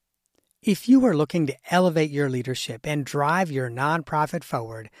If you are looking to elevate your leadership and drive your nonprofit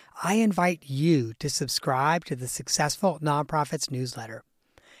forward, I invite you to subscribe to the Successful Nonprofits newsletter.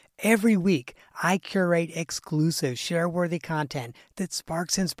 Every week, I curate exclusive share-worthy content that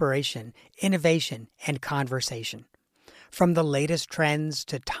sparks inspiration, innovation, and conversation. From the latest trends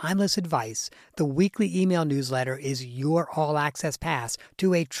to timeless advice, the weekly email newsletter is your all-access pass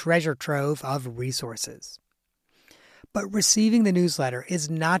to a treasure trove of resources. But receiving the newsletter is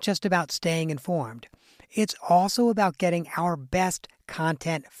not just about staying informed. It's also about getting our best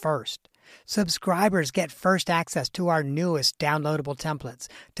content first. Subscribers get first access to our newest downloadable templates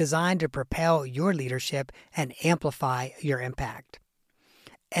designed to propel your leadership and amplify your impact.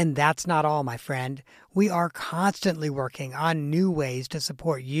 And that's not all, my friend. We are constantly working on new ways to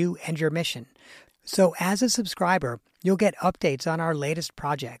support you and your mission. So as a subscriber, you'll get updates on our latest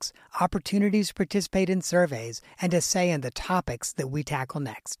projects, opportunities to participate in surveys, and to say in the topics that we tackle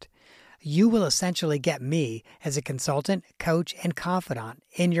next. You will essentially get me as a consultant, coach, and confidant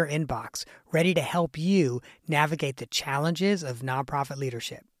in your inbox, ready to help you navigate the challenges of nonprofit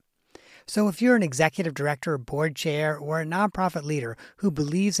leadership. So if you're an executive director, board chair, or a nonprofit leader who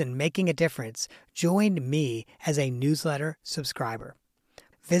believes in making a difference, join me as a newsletter subscriber.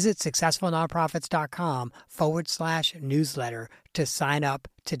 Visit successfulnonprofits.com/newsletter to sign up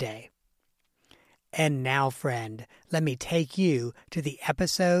today. And now, friend, let me take you to the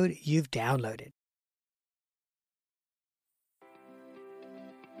episode you've downloaded.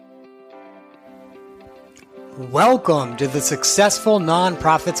 Welcome to the Successful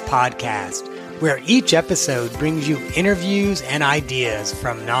Nonprofits Podcast, where each episode brings you interviews and ideas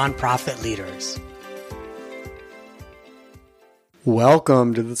from nonprofit leaders.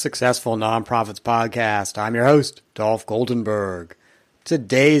 Welcome to the Successful Nonprofits Podcast. I'm your host, Dolph Goldenberg.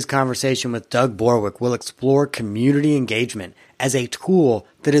 Today's conversation with Doug Borwick will explore community engagement as a tool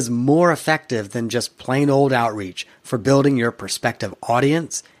that is more effective than just plain old outreach for building your prospective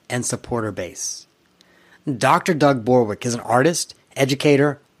audience and supporter base. Dr. Doug Borwick is an artist,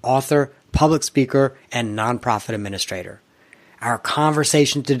 educator, author, public speaker, and nonprofit administrator. Our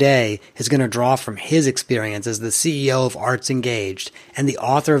conversation today is going to draw from his experience as the CEO of Arts Engaged and the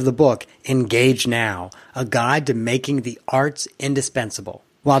author of the book, Engage Now, a guide to making the arts indispensable.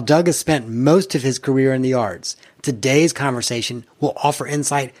 While Doug has spent most of his career in the arts, today's conversation will offer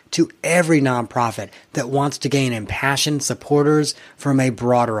insight to every nonprofit that wants to gain impassioned supporters from a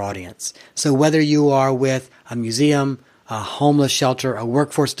broader audience. So whether you are with a museum, a homeless shelter, a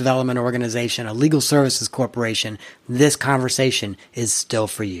workforce development organization, a legal services corporation, this conversation is still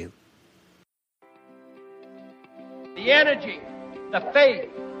for you. The energy, the faith,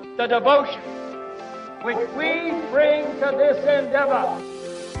 the devotion which we bring to this endeavor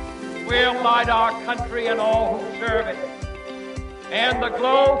will light our country and all who serve it. And the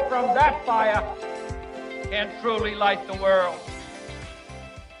glow from that fire can truly light the world.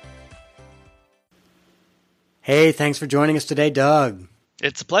 Hey, thanks for joining us today, Doug.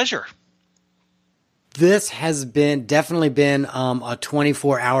 It's a pleasure. This has definitely been a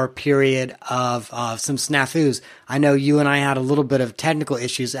 24-hour period of some snafus. I know you and I had a little bit of technical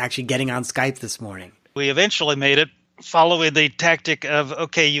issues actually getting on Skype this morning. We eventually made it, following the tactic of,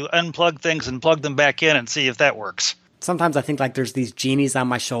 okay, you unplug things and plug them back in and see if that works. Sometimes I think like there's these genies on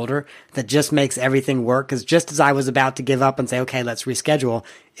my shoulder that just makes everything work, because just as I was about to give up and say, okay, let's reschedule,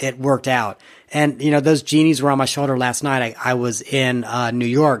 it worked out. And, you know, those genies were on my shoulder last night. I was in New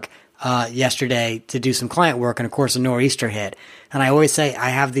York yesterday to do some client work, and of course a nor'easter hit. And I always say I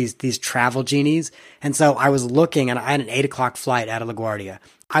have these travel genies. And so I was looking, and I had an 8 o'clock flight out of LaGuardia.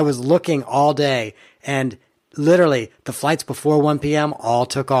 I was looking all day, and literally, the flights before 1 p.m. all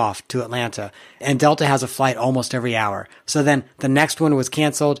took off to Atlanta, and Delta has a flight almost every hour. So then the next one was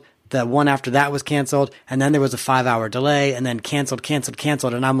canceled, the one after that was canceled, and then there was a 5-hour delay, and then canceled.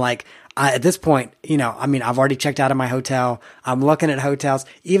 And I'm like, at this point, you know, I mean, I've already checked out of my hotel. I'm looking at hotels,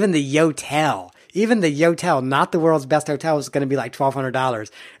 even the Yotel, not the world's best hotel, is going to be like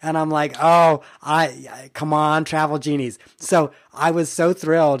 $1,200. And I'm like, oh, come on, travel genies. So I was so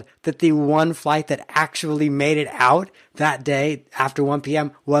thrilled that the one flight that actually made it out that day after 1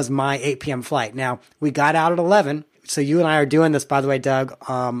 p.m. was my 8 p.m. flight. Now, we got out at 11. So you and I are doing this, by the way, Doug.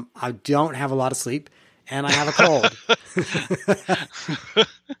 I don't have a lot of sleep, and I have a cold.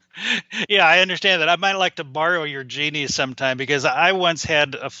 Yeah, I understand that. I might like to borrow your genies sometime, because I once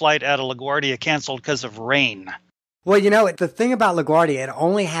had a flight out of LaGuardia canceled because of rain. Well, you know, the thing about LaGuardia, it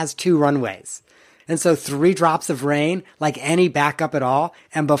only has 2 runways. And so 3 drops of rain, like any backup at all,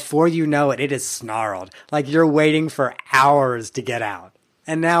 and before you know it, it is snarled. Like you're waiting for hours to get out.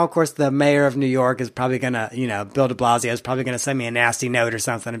 And now, of course, the mayor of New York is probably going to, Bill de Blasio is probably going to send me a nasty note or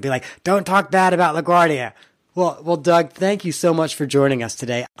something and be like, don't talk bad about LaGuardia. Well, Doug, thank you so much for joining us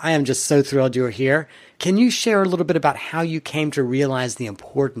today. I am just so thrilled you're here. Can you share a little bit about how you came to realize the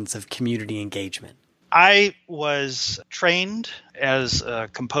importance of community engagement? I was trained as a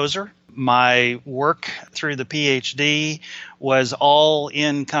composer. My work through the PhD was all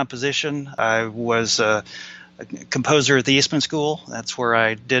in composition. I was a composer at the Eastman School. That's where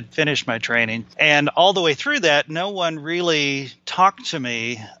I did finish my training. And all the way through that, no one really talked to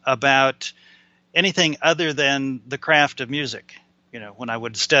me about anything other than the craft of music. When I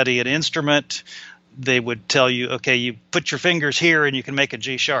would study an instrument, they would tell you, okay, you put your fingers here and you can make a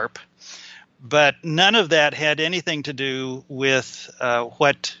G sharp. But none of that had anything to do with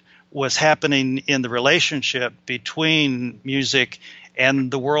what was happening in the relationship between music and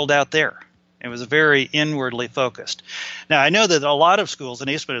the world out there. It was very inwardly focused. Now, I know that a lot of schools, and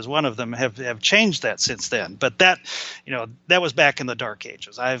Eastman is one of them, have changed that since then. But that was back in the dark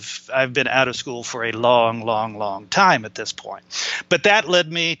ages. I've been out of school for a long, long, long time at this point. But that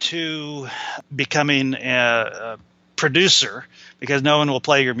led me to becoming a producer, because no one will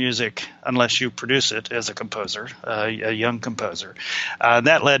play your music unless you produce it as a composer, a young composer.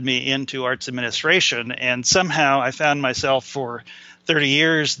 That led me into arts administration, and somehow I found myself for 30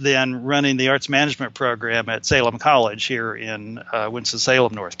 years then running the arts management program at Salem College here in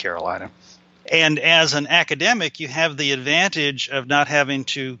Winston-Salem, North Carolina. And as an academic, you have the advantage of not having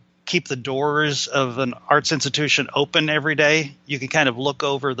to keep the doors of an arts institution open every day. You can kind of look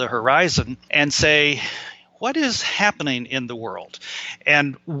over the horizon and say, what is happening in the world?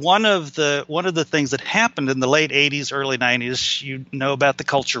 And one of the things that happened in the late 80s, early 90s, you know about the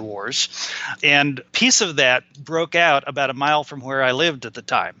culture wars. And a piece of that broke out about a mile from where I lived at the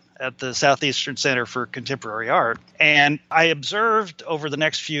time, at the Southeastern Center for Contemporary Art. And I observed over the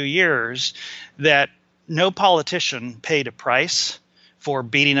next few years that no politician paid a price for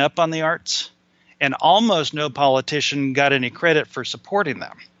beating up on the arts, and almost no politician got any credit for supporting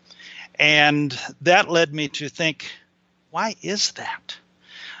them. And that led me to think, why is that?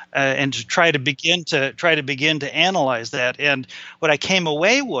 And to try to begin to analyze that. And what I came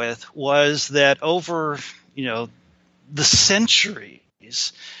away with was that over, the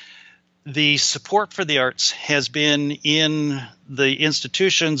centuries, the support for the arts has been in the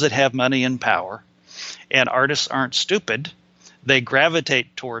institutions that have money and power. And artists aren't stupid. They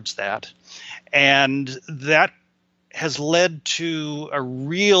gravitate towards that. And that has led to a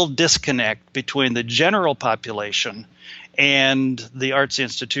real disconnect between the general population and the arts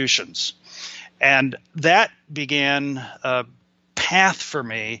institutions. And that began a path for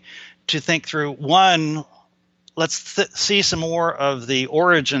me to think through, one, let's see some more of the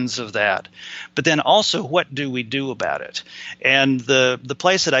origins of that, but then also what do we do about it? And the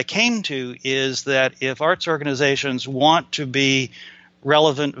place that I came to is that if arts organizations want to be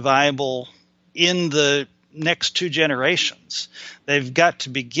relevant, viable in the next two generations, they've got to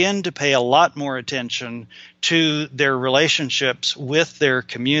begin to pay a lot more attention to their relationships with their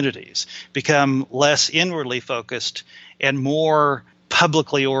communities, become less inwardly focused and more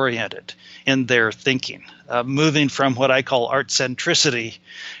publicly oriented in their thinking, moving from what I call art centricity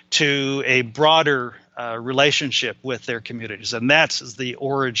to a broader relationship with their communities. And that's the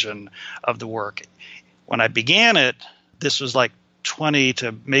origin of the work. When I began it, this was like 20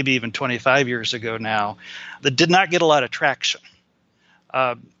 to maybe even 25 years ago now, that did not get a lot of traction.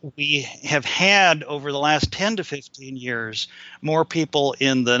 We have had over the last 10 to 15 years, more people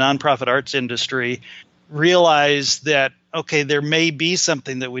in the nonprofit arts industry realize that, okay, there may be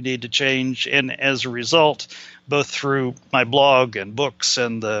something that we need to change. And as a result, both through my blog and books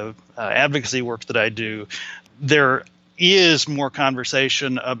and the advocacy work that I do, there is more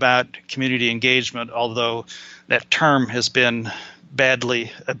conversation about community engagement, although that term has been badly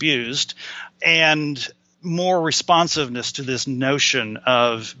abused, and more responsiveness to this notion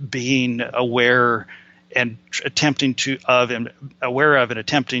of being aware and attempting to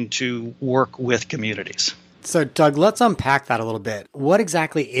work with communities. So, Doug, let's unpack that a little bit. What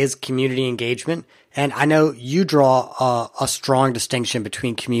exactly is community engagement? And I know you draw a strong distinction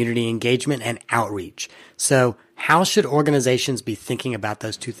between community engagement and outreach. So how should organizations be thinking about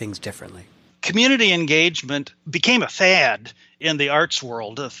those two things differently? Community engagement became a fad in the arts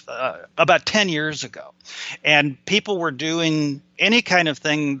world about 10 years ago. And people were doing any kind of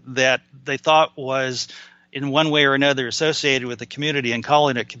thing that they thought was in one way or another associated with the community and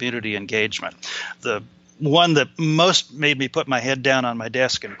calling it community engagement. The one that most made me put my head down on my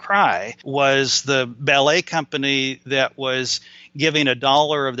desk and cry was the ballet company that was giving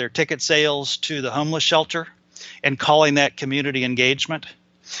 $1 of their ticket sales to the homeless shelter and calling that community engagement.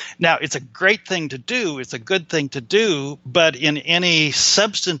 Now, it's a great thing to do. It's a good thing to do. But in any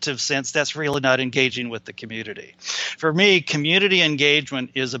substantive sense, that's really not engaging with the community. For me, community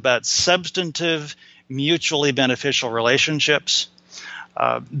engagement is about substantive, mutually beneficial relationships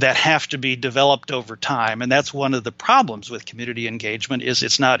that have to be developed over time. And that's one of the problems with community engagement is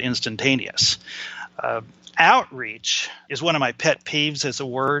it's not instantaneous. Outreach is one of my pet peeves as a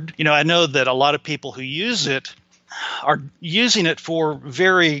word. I know that a lot of people who use it are using it for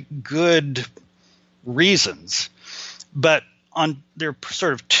very good reasons, but there are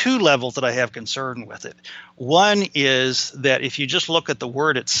sort of two levels that I have concern with it. One is that if you just look at the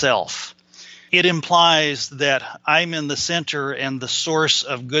word itself, it implies that I'm in the center and the source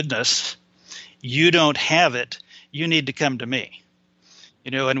of goodness. You don't have it. You need to come to me.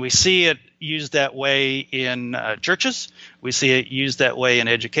 And we see it used that way in churches. We see it used that way in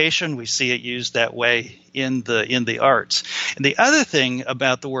education. We see it used that way in the arts. And the other thing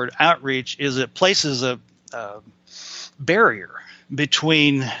about the word outreach is it places a barrier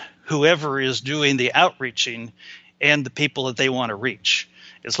between whoever is doing the outreaching and the people that they want to reach.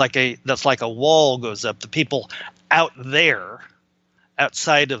 It's like a wall goes up. The people out there,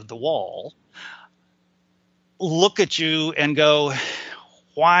 outside of the wall, look at you and go,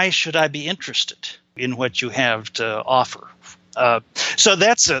 why should I be interested in what you have to offer? So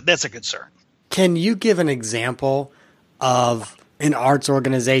that's a concern. Can you give an example of an arts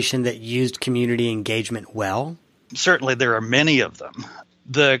organization that used community engagement well? Certainly, there are many of them.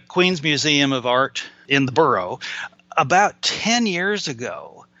 The Queens Museum of Art in the borough, about 10 years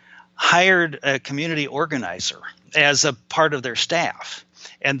ago, hired a community organizer as a part of their staff.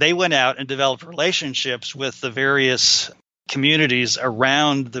 And they went out and developed relationships with the various communities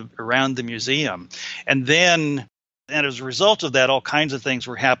around the museum. And as a result of that, all kinds of things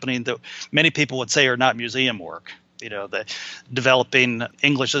were happening that many people would say are not museum work. The developing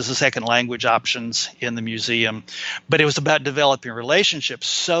English as a second language options in the museum. But it was about developing relationships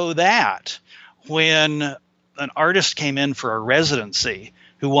so that when an artist came in for a residency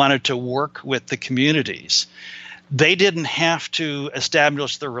who wanted to work with the communities, they didn't have to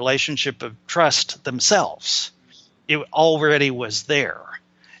establish the relationship of trust themselves. It already was there.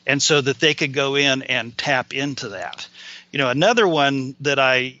 And so that they could go in and tap into that. Another one that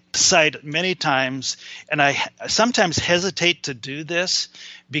I cite many times, and I sometimes hesitate to do this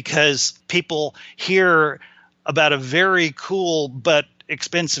because people hear about a very cool but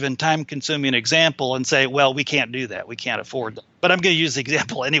expensive and time-consuming example and say, well, we can't do that. We can't afford that. But I'm going to use the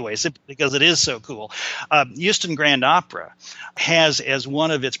example anyway, simply because it is so cool. Houston Grand Opera has as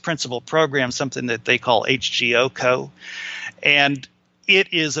one of its principal programs something that they call HGO Co. And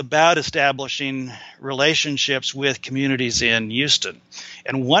it is about establishing relationships with communities in Houston.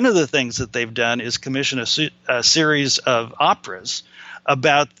 And one of the things that they've done is commission a series of operas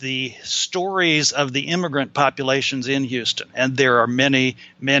about the stories of the immigrant populations in Houston. And there are many,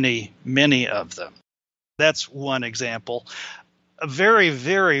 many, many of them. That's one example. A very,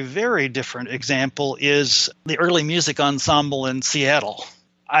 very, very different example is the Early Music Ensemble in Seattle.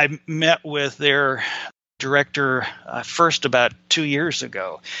 I met with their director first about 2 years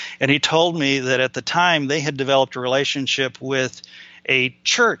ago, and he told me that at the time they had developed a relationship with a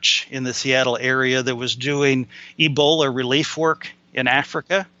church in the Seattle area that was doing Ebola relief work in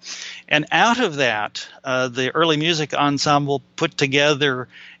Africa. And out of that, the Early Music Ensemble put together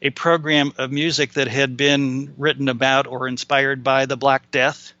a program of music that had been written about or inspired by the Black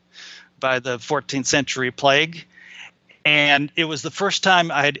Death, by the 14th century plague. And it was the first time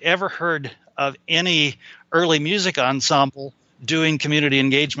I had ever heard of any early music ensemble doing community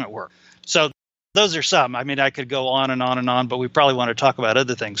engagement work. So those are some. I mean, I could go on and on and on, but we probably want to talk about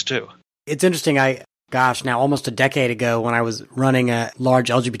other things too. It's interesting. Now almost a decade ago, when I was running a large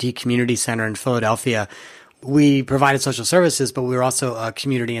LGBT community center in Philadelphia, we provided social services, but we were also a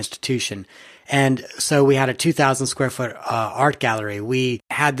community institution. And so we had a 2,000 square foot art gallery. We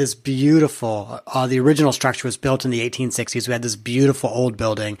had this beautiful, the original structure was built in the 1860s. We had this beautiful old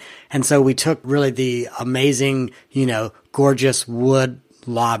building. And so we took really the amazing, gorgeous wood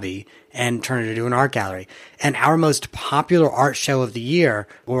lobby and turned it into an art gallery. And our most popular art show of the year,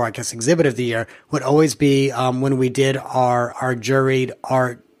 or I guess exhibit of the year, would always be when we did our juried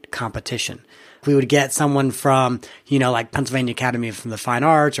art competition. We would get someone from, like Pennsylvania Academy of the Fine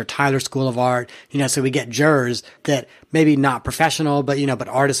Arts or Tyler School of Art, so we get jurors that maybe not professional, but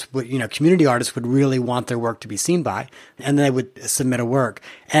artists would, community artists would really want their work to be seen by, and then they would submit a work.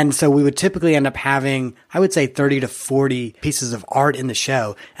 And so we would typically end up having, I would say 30 to 40 pieces of art in the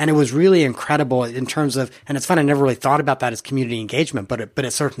show. And it was really incredible in terms of, and it's fun, I never really thought about that as community engagement, but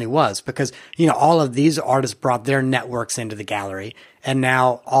it certainly was because, all of these artists brought their networks into the gallery. and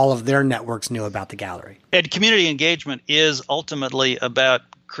now all of their networks knew about the gallery. And community engagement is ultimately about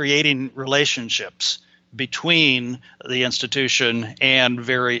creating relationships between the institution and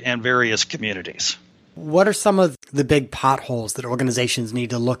various communities. What are some of the big potholes that organizations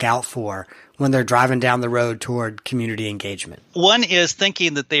need to look out for when they're driving down the road toward community engagement? One is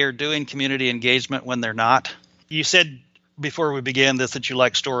thinking that they are doing community engagement when they're not. You said before we began this that you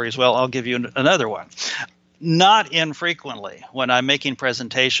like stories. Well, I'll give you another one. Not infrequently, when I'm making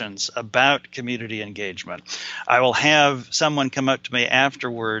presentations about community engagement, I will have someone come up to me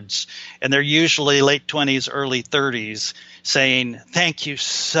afterwards, and they're usually late 20s, early 30s, saying, "Thank you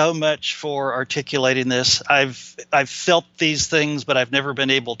so much for articulating this. I've felt these things, but I've never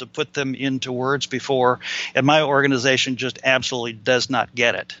been able to put them into words before, and my organization just absolutely does not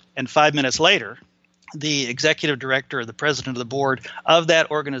get it." And 5 minutes later, the executive director or the president of the board of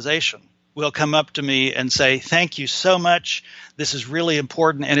that organization will come up to me and say, "Thank you so much. This is really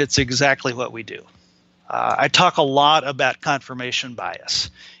important, and it's exactly what we do." I talk a lot about confirmation bias.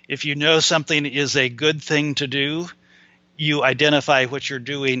 If you know something is a good thing to do, you identify what you're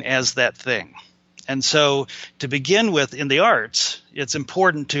doing as that thing. And so to begin with, in the arts, it's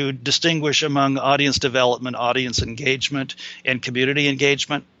important to distinguish among audience development, audience engagement, and community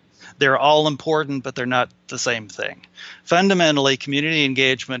engagement. They're all important, but they're not the same thing. Fundamentally, community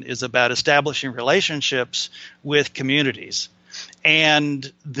engagement is about establishing relationships with communities.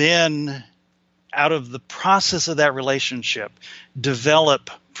 And then out of the process of that relationship,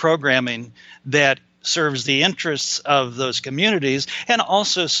 develop programming that serves the interests of those communities and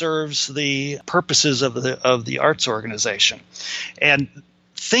also serves the purposes of the arts organization. And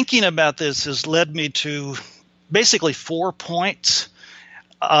thinking about this has led me to basically 4 points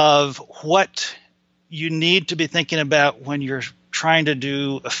of what you need to be thinking about when you're trying to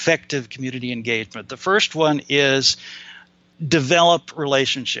do effective community engagement. The first one is develop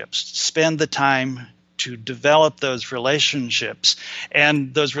relationships. Spend the time to develop those relationships,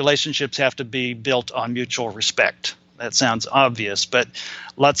 and those relationships have to be built on mutual respect. That sounds obvious, but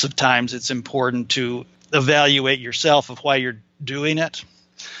lots of times it's important to evaluate yourself of why you're doing it.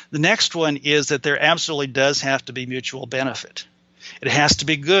 The next one is that there absolutely does have to be mutual benefit. It has to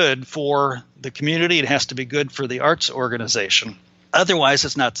be good for the community. It has to be good for the arts organization. Otherwise,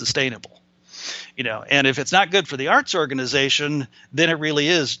 it's not sustainable. And if it's not good for the arts organization, then it really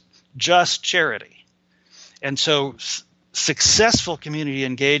is just charity. And so successful community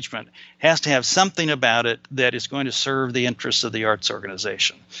engagement has to have something about it that is going to serve the interests of the arts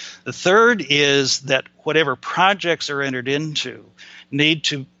organization. The third is that whatever projects are entered into need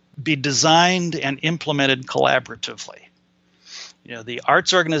to be designed and implemented collaboratively. The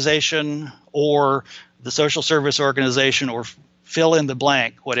arts organization or the social service organization or fill in the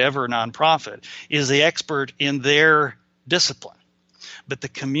blank, whatever nonprofit, is the expert in their discipline. But the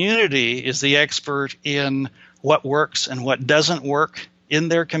community is the expert in what works and what doesn't work in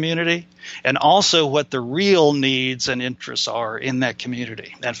their community, and also what the real needs and interests are in that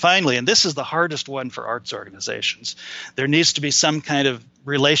community. And finally, and this is the hardest one for arts organizations, there needs to be some kind of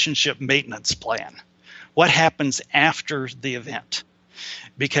relationship maintenance plan. What happens after the event?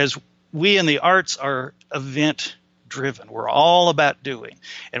 Because we in the arts are event driven. We're all about doing.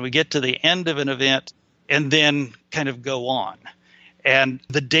 And we get to the end of an event and then kind of go on. And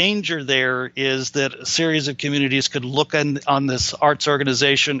the danger there is that a series of communities could look on this arts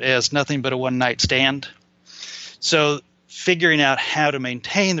organization as nothing but a one-night stand. So figuring out how to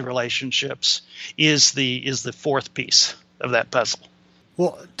maintain the relationships is the fourth piece of that puzzle.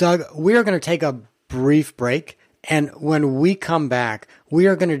 Well, Doug, we are going to take a brief break. And when we come back, we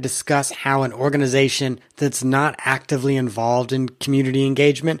are going to discuss how an organization that's not actively involved in community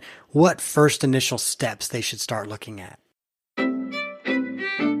engagement, what first initial steps they should start looking at.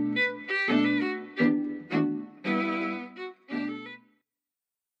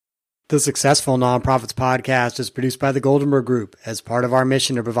 The Successful Nonprofits Podcast is produced by the Goldenberg Group as part of our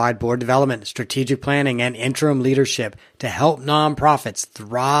mission to provide board development, strategic planning, and interim leadership to help nonprofits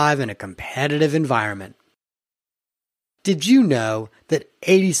thrive in a competitive environment. Did you know that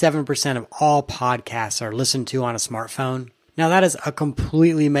 87% of all podcasts are listened to on a smartphone? Now, that is a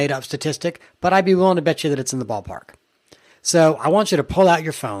completely made-up statistic, but I'd be willing to bet you that it's in the ballpark. So I want you to pull out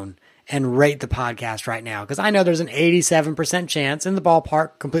your phone and rate the podcast right now, because I know there's an 87% chance, in the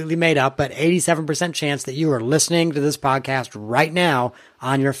ballpark, completely made up, but 87% chance that you are listening to this podcast right now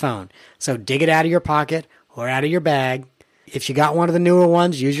on your phone. So dig it out of your pocket or out of your bag. If you got one of the newer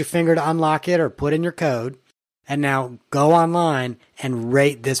ones, use your finger to unlock it or put in your code. And now go online and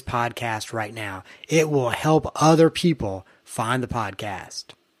rate this podcast right now. It will help other people find the podcast.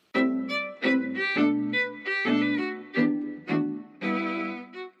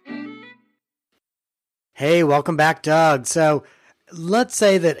 Hey, welcome back, Doug. So let's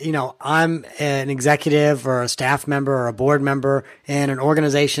say that, I'm an executive or a staff member or a board member in an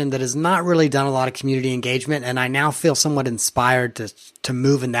organization that has not really done a lot of community engagement, and I now feel somewhat inspired to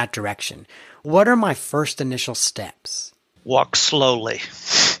move in that direction. What are my first initial steps? Walk slowly.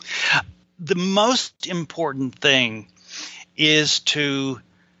 The most important thing is to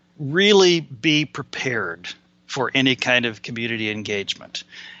really be prepared for any kind of community engagement.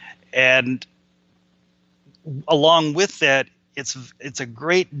 And along with that, it's a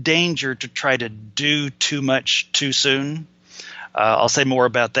great danger to try to do too much too soon. I'll say more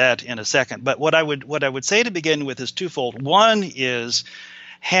about that in a second. But what I would say to begin with is twofold. One is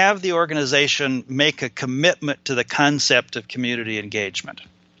have the organization make a commitment to the concept of community engagement,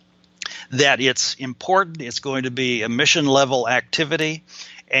 that it's important, it's going to be a mission level activity,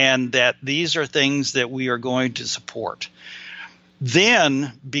 and that these are things that we are going to support.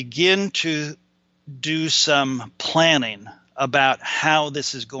 Then begin to do some planning about how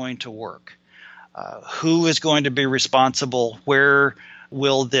this is going to work. Who is going to be responsible? Where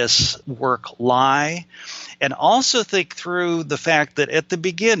will this work lie? And also think through the fact that at the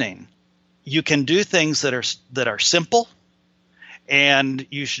beginning, you can do things that are simple, and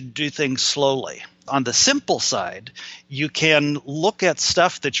you should do things slowly. On the simple side, you can look at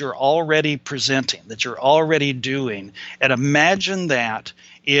stuff that you're already presenting, that you're already doing, and imagine that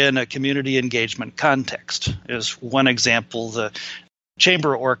in a community engagement context. Is one example. The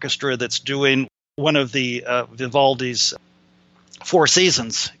chamber orchestra that's doing one of the Vivaldi's Four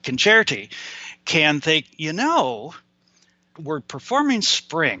Seasons concerti can think, we're performing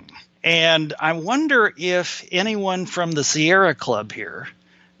spring, and I wonder if anyone from the Sierra Club here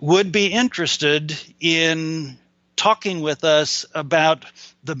would be interested in talking with us about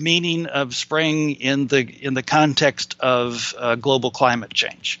the meaning of spring in the context of global climate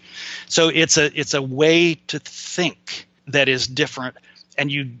change. So it's a way to think that is different,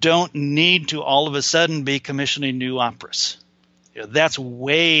 and you don't need to all of a sudden be commissioning new operas. That's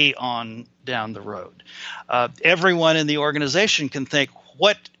way on down the road. Everyone in the organization can think,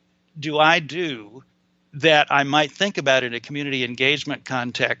 what do I do that I might think about in a community engagement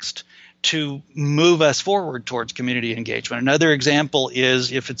context to move us forward towards community engagement? Another example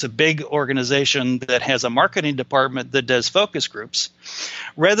is if it's a big organization that has a marketing department that does focus groups,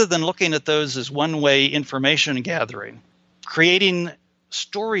 rather than looking at those as one-way information gathering, creating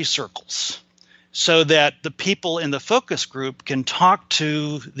story circles so that the people in the focus group can talk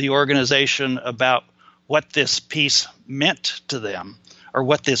to the organization about what this piece meant to them, or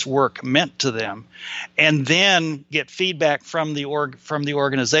what this work meant to them, and then get feedback from the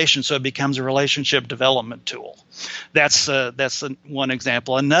organization, so it becomes a relationship development tool. That's one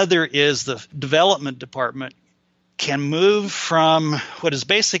example. Another is the development department can move from what is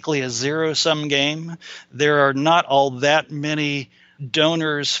basically a zero-sum game. There are not all that many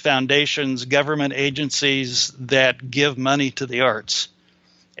donors, foundations, government agencies that give money to the arts.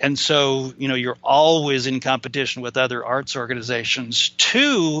 And so, you're always in competition with other arts organizations,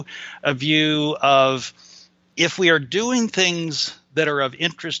 to a view of, if we are doing things that are of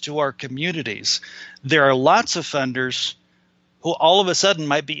interest to our communities, there are lots of funders who all of a sudden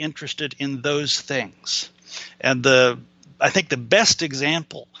might be interested in those things. And I think the best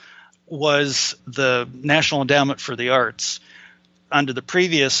example was the National Endowment for the Arts. Under the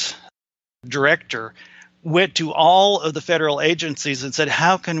previous director, went to all of the federal agencies and said,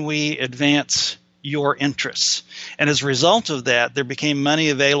 how can we advance your interests? And as a result of that, there became money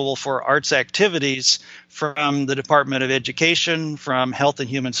available for arts activities from the Department of Education, from Health and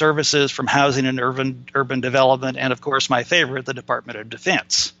Human Services, from Housing and Urban Development, and of course, my favorite, the Department of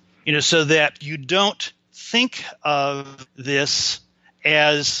Defense. So that you don't think of this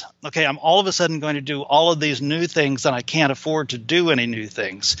as, okay, I'm all of a sudden going to do all of these new things and I can't afford to do any new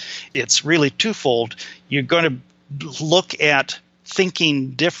things. It's really twofold. You're going to look at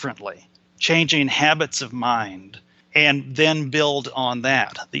thinking differently, changing habits of mind, and then build on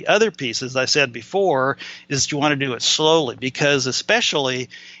that. The other piece, as I said before, is you want to do it slowly, because especially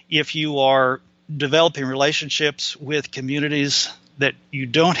if you are developing relationships with communities that you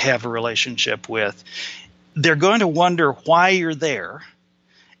don't have a relationship with, they're going to wonder why you're there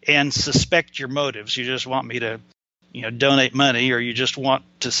and suspect your motives. You just want me to, donate money, or you just want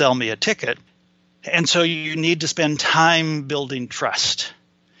to sell me a ticket. And so you need to spend time building trust.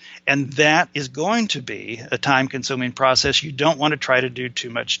 And that is going to be a time-consuming process. You don't want to try to do too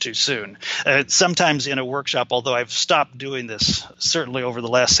much too soon. Sometimes in a workshop, although I've stopped doing this certainly over the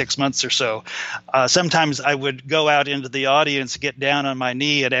last 6 months or so, sometimes I would go out into the audience, get down on my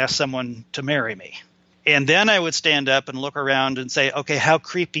knee, and ask someone to marry me. And then I would stand up and look around and say, okay, how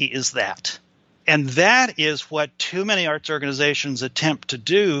creepy is that? And that is what too many arts organizations attempt to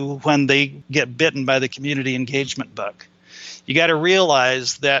do when they get bitten by the community engagement bug. You got to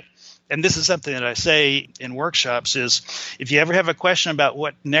realize that, and this is something that I say in workshops, is if you ever have a question about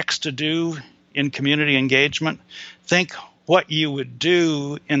what next to do in community engagement, think what you would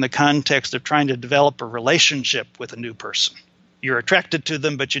do in the context of trying to develop a relationship with a new person. You're attracted to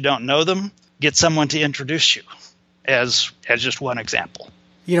them, but you don't know them. Get someone to introduce you, as just one example.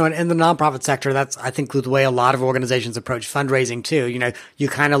 You know, in the nonprofit sector, that's, I think, the way a lot of organizations approach fundraising too. You know, you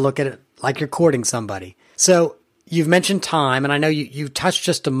kind of look at it like you're courting somebody. So you've mentioned time, and I know you touched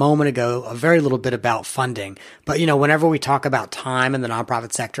just a moment ago a very little bit about funding. But, you know, whenever we talk about time in the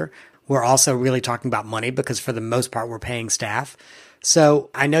nonprofit sector, we're also really talking about money because for the most part, we're paying staff.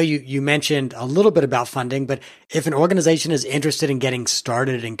 So I know you mentioned a little bit about funding, but if an organization is interested in getting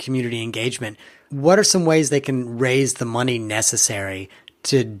started in community engagement, what are some ways they can raise the money necessary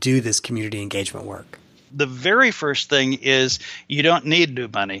to do this community engagement work? The very first thing is you don't need new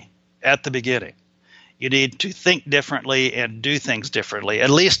money at the beginning. You need to think differently and do things differently. At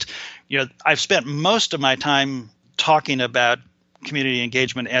least, you know, I've spent most of my time talking about community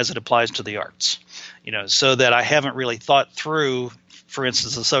engagement as it applies to the arts, you know, so that I haven't really thought through, for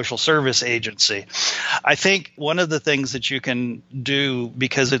instance, a social service agency. I think one of the things that you can do,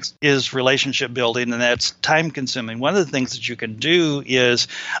 because it is relationship building and that's time consuming, one of the things that you can do is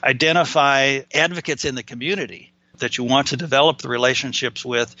identify advocates in the community that you want to develop the relationships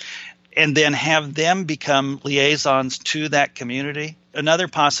with, and then have them become liaisons to that community. Another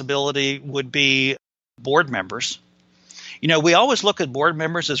possibility would be board members. You know, we always look at board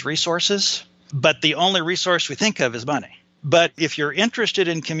members as resources, but the only resource we think of is money. But if you're interested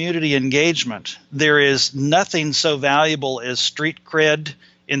in community engagement, there is nothing so valuable as street cred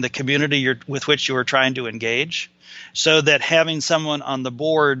in the community with which you are trying to engage, so that having someone on the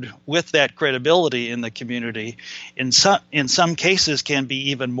board with that credibility in the community in some cases can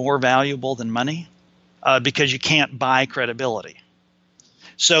be even more valuable than money because you can't buy credibility.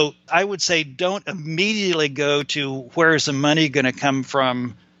 So I would say don't immediately go to where is the money going to come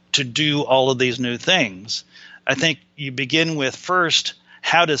from to do all of these new things. I think you begin with first,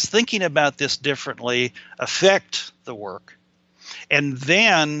 how does thinking about this differently affect the work? And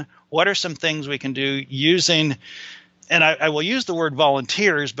then what are some things we can do using, and I will use the word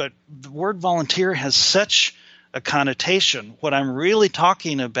volunteers, but the word volunteer has such a connotation. What I'm really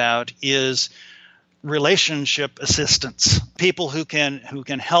talking about is relationship assistants, people who can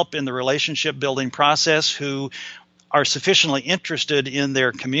help in the relationship building process, who are sufficiently interested in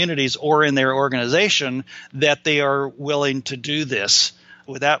their communities or in their organization that they are willing to do this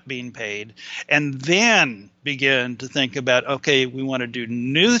without being paid, and then begin to think about, okay, we want to do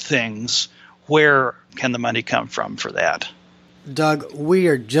new things. Where can the money come from for that? Doug, we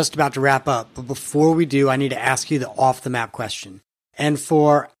are just about to wrap up, but before we do, I need to ask you the off-the-map question. And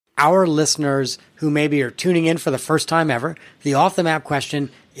for our listeners who maybe are tuning in for the first time ever, the off-the-map question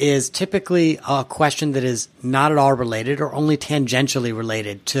is typically a question that is not at all related or only tangentially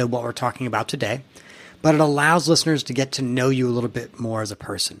related to what we're talking about today, but it allows listeners to get to know you a little bit more as a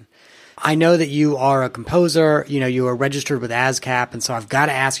person. I know that you are a composer, you are registered with ASCAP, and so I've got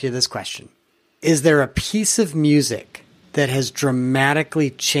to ask you this question. Is there a piece of music that has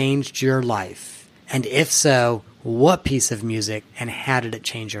dramatically changed your life? And if so, what piece of music and how did it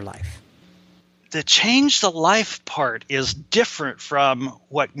change your life? The change the life part is different from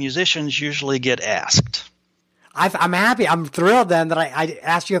what musicians usually get asked. I'm happy. I'm thrilled then that I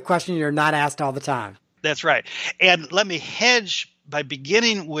asked you a question you're not asked all the time. That's right. And let me hedge by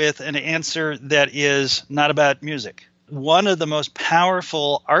beginning with an answer that is not about music. One of the most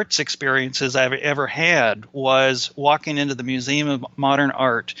powerful arts experiences I've ever had was walking into the Museum of Modern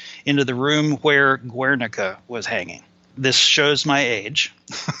Art, into the room where Guernica was hanging. This shows my age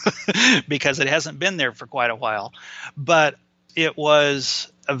because it hasn't been there for quite a while. But it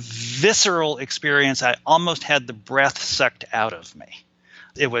was a visceral experience. I almost had the breath sucked out of me.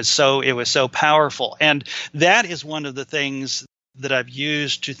 It was so powerful. And that is one of the things that I've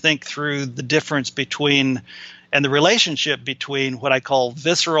used to think through the difference between and the relationship between what I call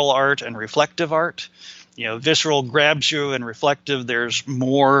visceral art and reflective art. Visceral grabs you, and reflective, there's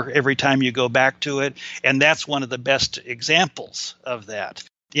more every time you go back to it. And that's one of the best examples of that.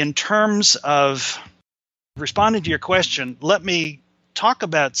 In terms of responding to your question, let me talk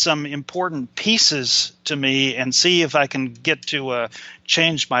about some important pieces to me and see if I can get to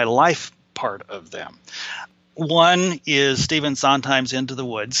change my life part of them. One is Stephen Sondheim's Into the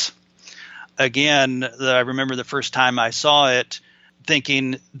Woods. Again, I remember the first time I saw it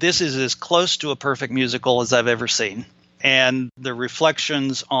thinking, this is as close to a perfect musical as I've ever seen. and the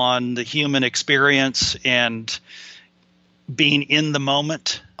reflections on the human experience and being in the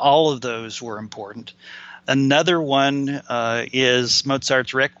moment. All of those were important. Another one is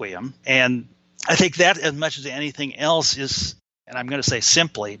Mozart's Requiem. And I think that, as much as anything else, is, and I'm going to say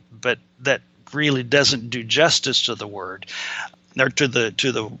simply, but that really doesn't do justice to the word, or to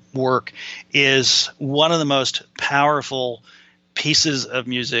the work, is one of the most powerful pieces of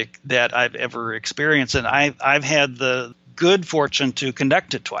music that I've ever experienced. And I've had the good fortune to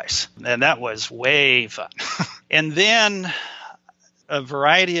conduct it twice, and that was way fun. And then a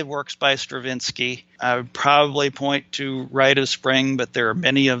variety of works by Stravinsky. I would probably point to Rite of Spring, but there are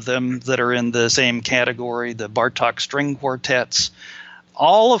many of them that are in the same category, the Bartók string quartets,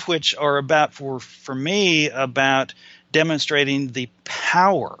 all of which are about, for me, about demonstrating the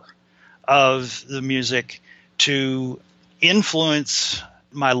power of the music to influence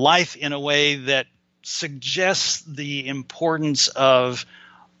my life in a way that suggests the importance of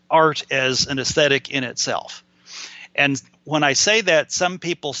art as an aesthetic in itself. And when I say that, some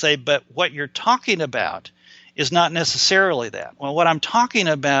people say, but what you're talking about is not necessarily that. Well, what I'm talking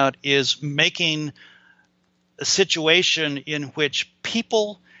about is making a situation in which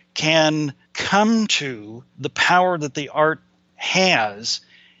people can come to the power that the art has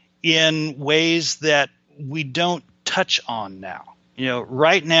in ways that we don't touch on now. You know,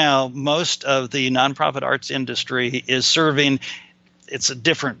 right now, most of the nonprofit arts industry is serving, it's a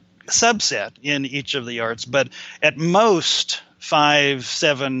different subset in each of the arts, but at most 5,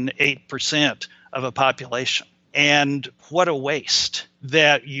 7, 8% of a population. And what a waste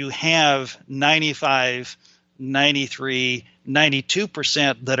that you have 95, 93,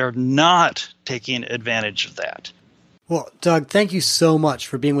 92% that are not taking advantage of that. Well, Doug, thank you so much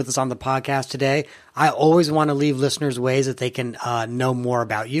for being with us on the podcast today. I always want to leave listeners ways that they can know more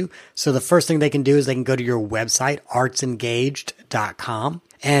about you. So the first thing they can do is they can go to your website, artsengaged.com.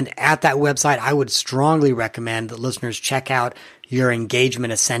 And at that website, I would strongly recommend that listeners check out your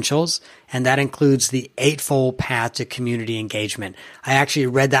engagement essentials. And that includes the 8-fold path to community engagement. I actually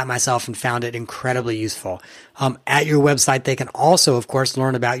read that myself and found it incredibly useful. At your website, they can also, of course,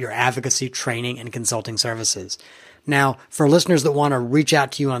 learn about your advocacy, training, and consulting services. Now, for listeners that want to reach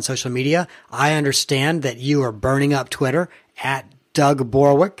out to you on social media, I understand that you are burning up Twitter at Doug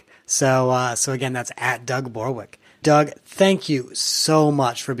Borwick. So again, that's at Doug Borwick. Doug, thank you so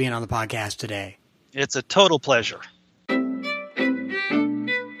much for being on the podcast today. It's a total pleasure.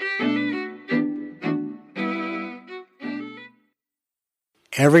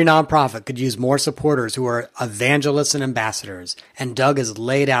 Every nonprofit could use more supporters who are evangelists and ambassadors, and Doug has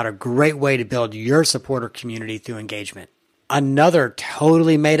laid out a great way to build your supporter community through engagement. Another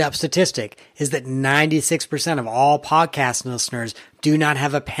totally made-up statistic is that 96% of all podcast listeners do not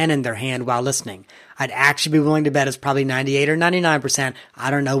have a pen in their hand while listening. I'd actually be willing to bet it's probably 98 or 99%.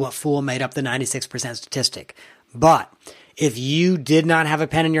 I don't know what fool made up the 96% statistic. But if you did not have a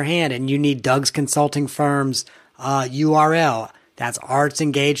pen in your hand and you need Doug's consulting firm's URL, that's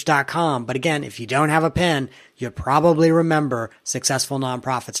artsengaged.com. But again, if you don't have a pen, you probably remember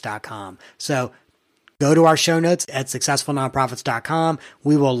successfulnonprofits.com. So go to our show notes at successfulnonprofits.com.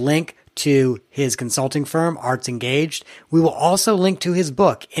 We will link to his consulting firm, Arts Engaged. We will also link to his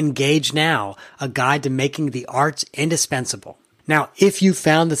book, Engage Now, a guide to making the arts indispensable. Now, if you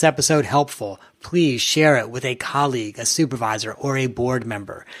found this episode helpful, please share it with a colleague, a supervisor, or a board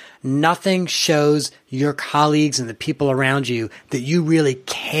member. Nothing shows your colleagues and the people around you that you really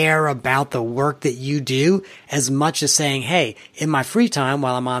care about the work that you do as much as saying, hey, in my free time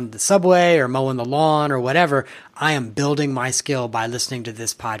while I'm on the subway or mowing the lawn or whatever, I am building my skill by listening to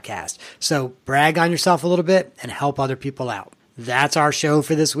this podcast. So brag on yourself a little bit and help other people out. That's our show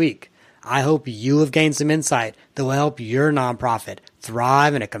for this week. I hope you have gained some insight that will help your nonprofit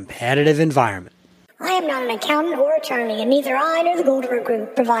thrive in a competitive environment. I am not an accountant or attorney, and neither I nor the Goldberg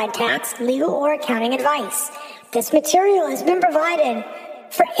Group provide tax, legal, or accounting advice. This material has been provided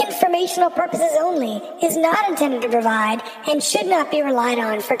for informational purposes only, is not intended to provide, and should not be relied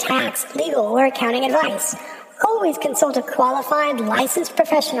on for tax, legal, or accounting advice. Always consult a qualified, licensed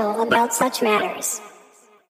professional about such matters.